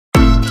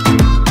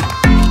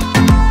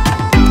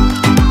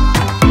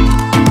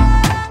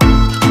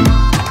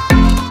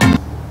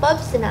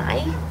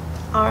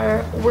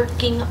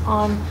working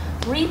on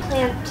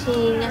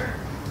replanting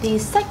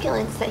these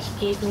succulents that he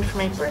gave me for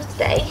my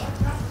birthday.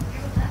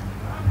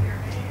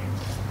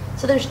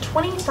 So there's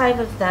 25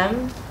 of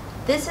them.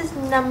 This is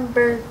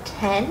number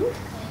 10,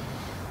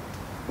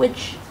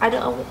 which I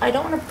don't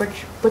want to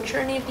butcher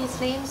any of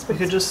these names. But you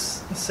could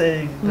just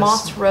say this.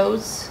 Moss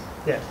Rose.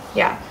 Yeah.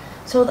 Yeah.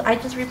 So I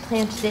just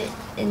replanted it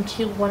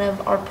into one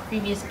of our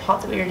previous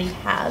pots that we already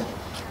have.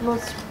 And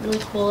what's really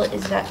cool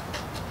is that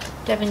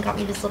Devin got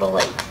me this little,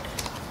 like,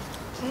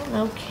 I don't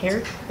know,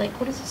 carrot, like,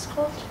 what is this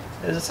called?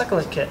 It's a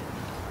succulent kit.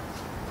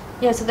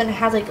 Yeah, so then it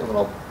has like a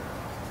little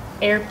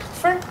air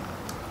puffer.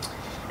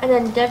 And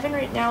then Devin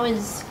right now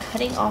is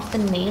cutting off the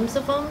names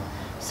of them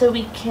so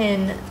we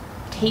can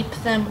tape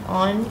them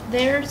on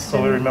there.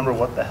 So we remember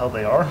what the hell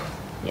they are?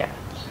 Yeah.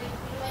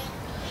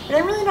 And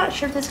I'm really not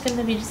sure if this is going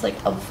to be just like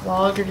a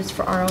vlog or just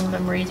for our own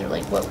memories or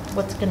like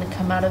what's going to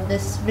come out of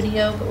this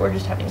video, but we're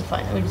just having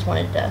fun and we just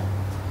wanted to...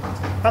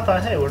 I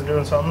thought, hey, we're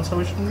doing something so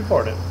we should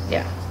record it.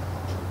 Yeah.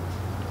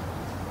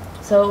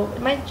 So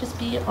it might just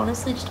be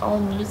honestly just all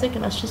music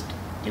and us just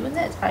doing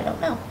this. I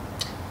don't know.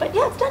 But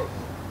yeah, it's done.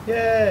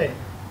 Yay!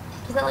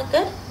 Doesn't that look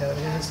good? Yeah, let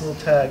me get this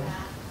little tag.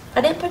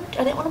 I didn't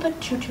want to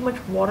put too much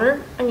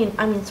water. I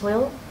mean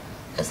soil.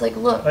 It's like,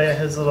 look. Oh yeah,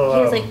 his little.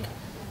 He has like,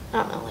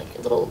 I don't know, like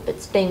little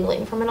bits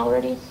dangling from it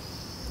already.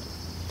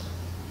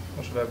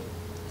 What should I? Do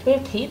we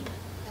have tape?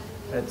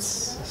 It's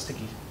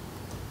sticky.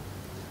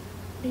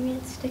 What do you mean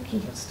it's sticky?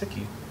 It's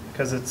sticky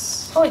because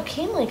it's. Oh, it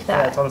came like that.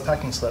 Yeah, it's on the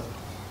packing slip.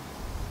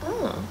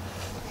 Oh.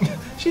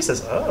 She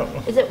says,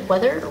 "Oh." Is it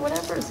weathered or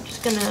whatever? Or is it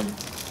just gonna?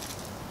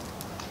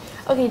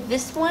 Okay,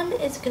 this one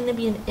is gonna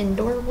be an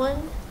indoor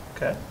one.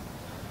 Okay.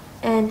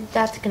 And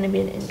that's gonna be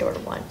an indoor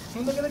one.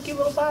 Look at the cute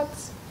little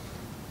bots.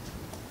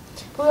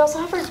 But we also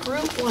have our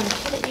group one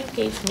that you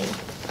gave me.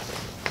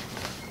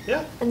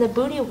 Yeah. And the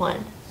booty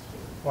one.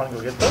 Want to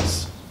go get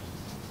those?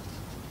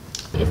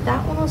 If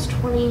that one was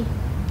 20,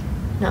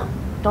 no,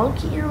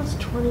 donkey ear was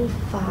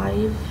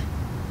 25,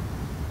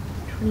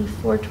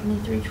 24,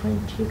 23,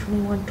 22,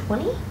 21,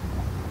 20?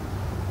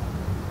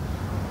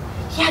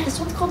 Yeah, this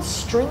one's called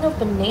String of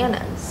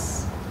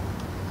Bananas.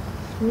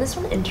 Isn't this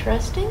one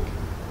interesting?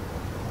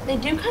 They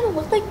do kind of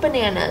look like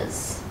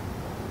bananas.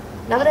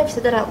 Now that I've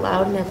said that out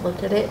loud and I've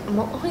looked at it, I'm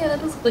like, oh yeah, that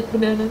does look like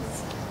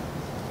bananas.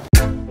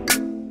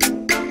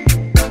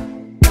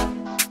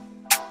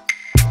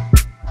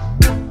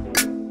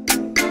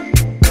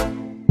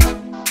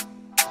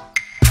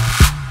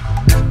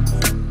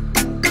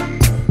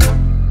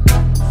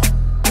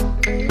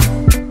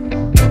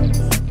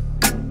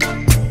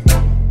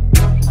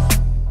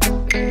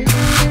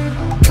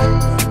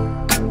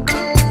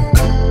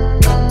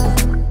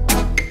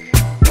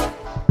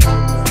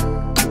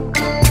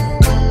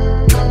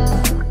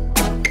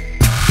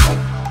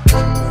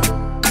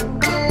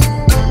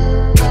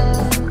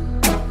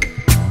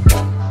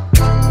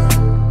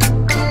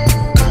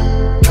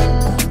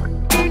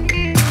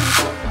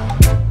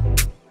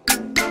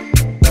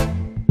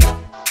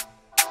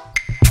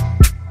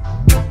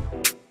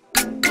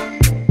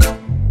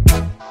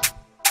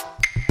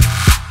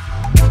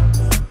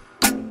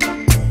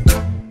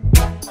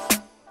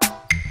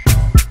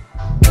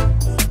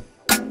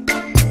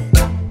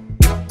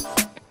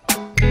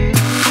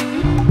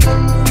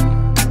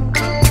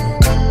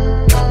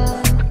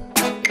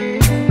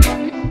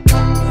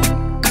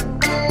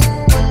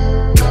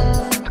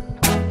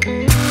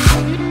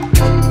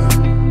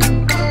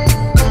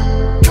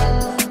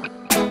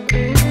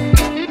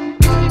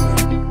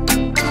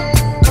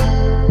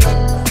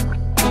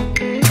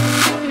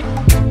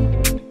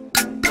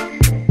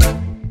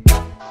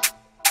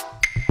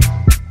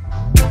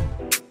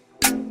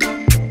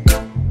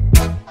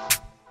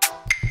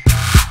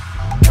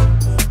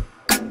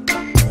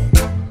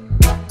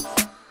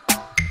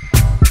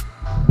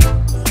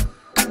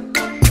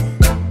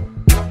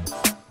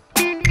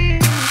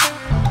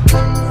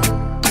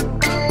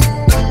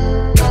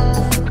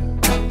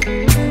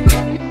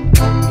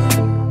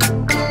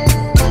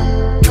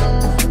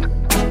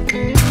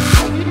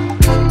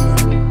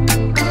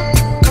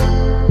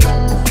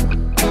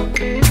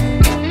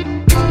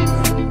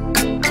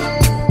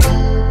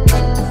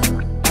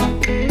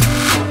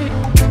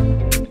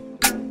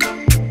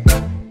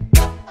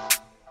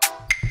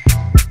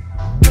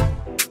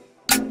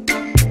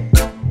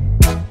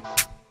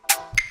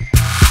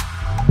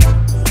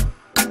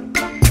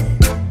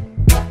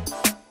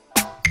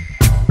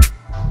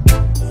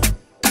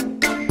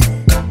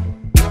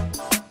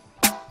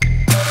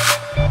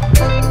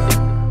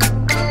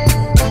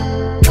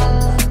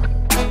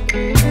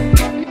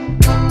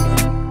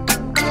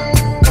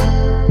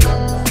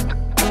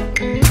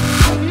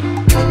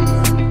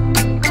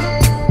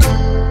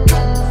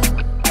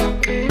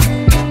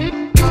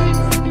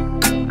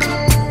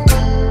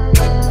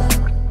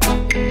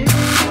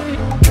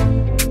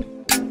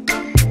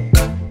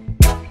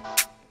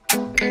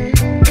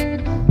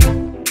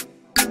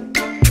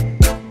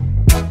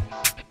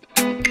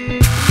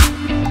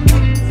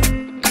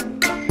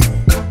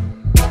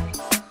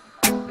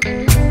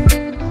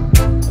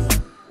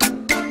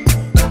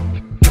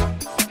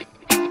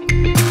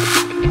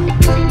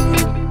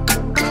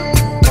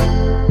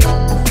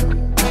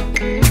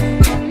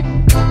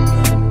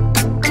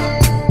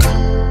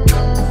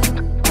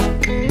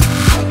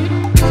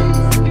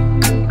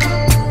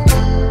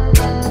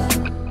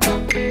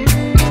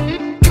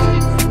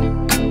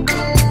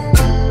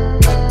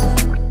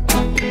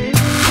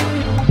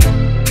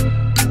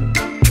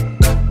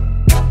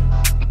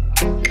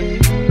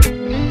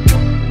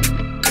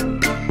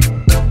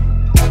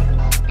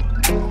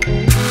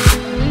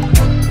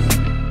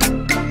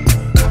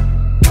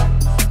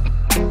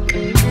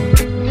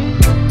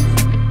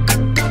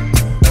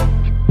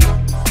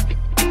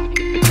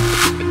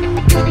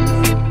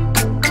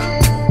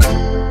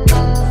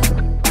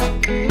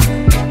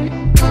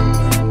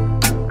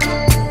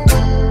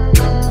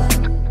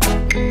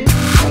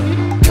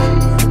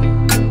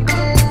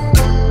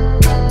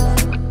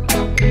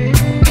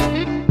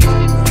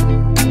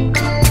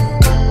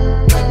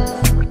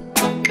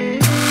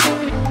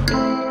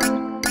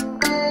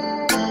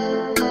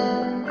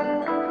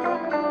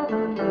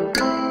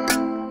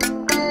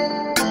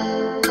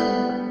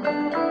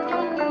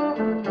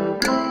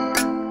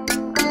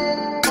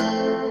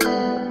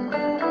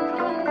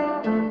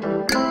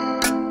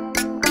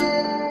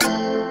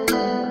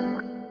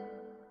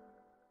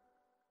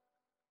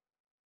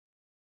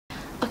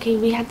 Okay,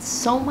 we had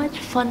so much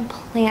fun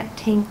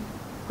planting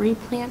the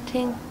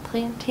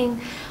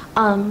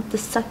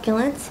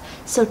succulents.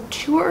 So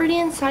 2 are already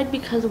inside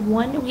because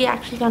 1 we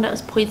actually found out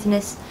was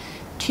poisonous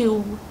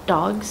to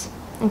dogs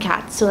and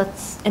cats. So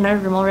that's in our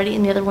room already,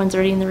 and the other one's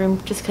already in the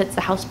room just because it's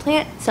a house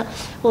plant. So,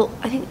 well,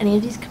 I think any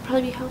of these could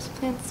probably be house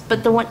plants,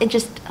 but the one, it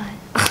just,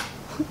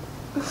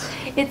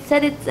 it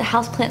said it's a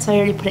house plant, so I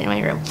already put it in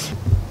my room.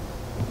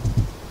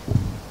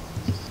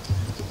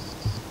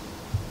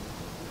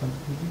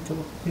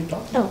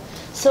 Oh,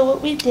 so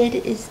what we did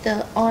is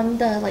on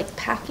the like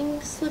packing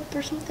slip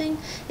or something,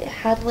 it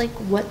had like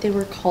what they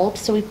were called,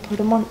 so we put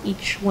them on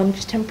each one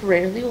just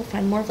temporarily. We'll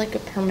find more of like a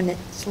permanent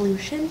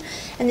solution,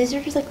 and these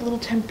are just like little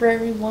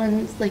temporary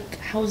ones, like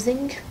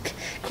housing,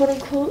 quote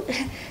unquote,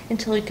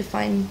 until we could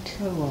find.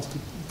 I lost a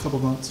couple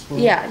months for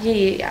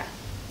Yeah.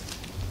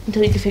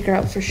 Until we could figure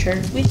out for sure.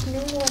 We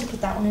knew we wanted to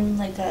put that one in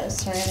like a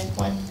ceramic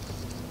one.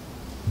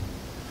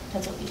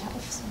 That's what we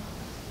have. So.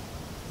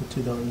 The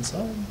 2 down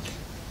inside.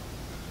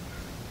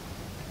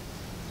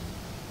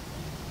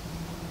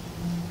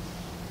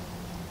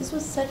 This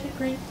was such a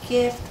great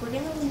gift. We're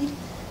gonna leave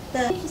the.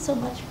 Thank you so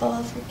much,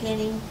 Bubba, for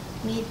getting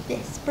me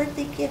this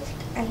birthday gift.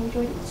 I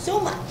enjoyed it so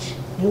much.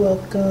 You're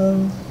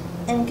welcome.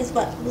 And guess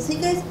what? We'll see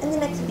you guys in the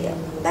next video.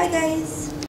 Bye, guys.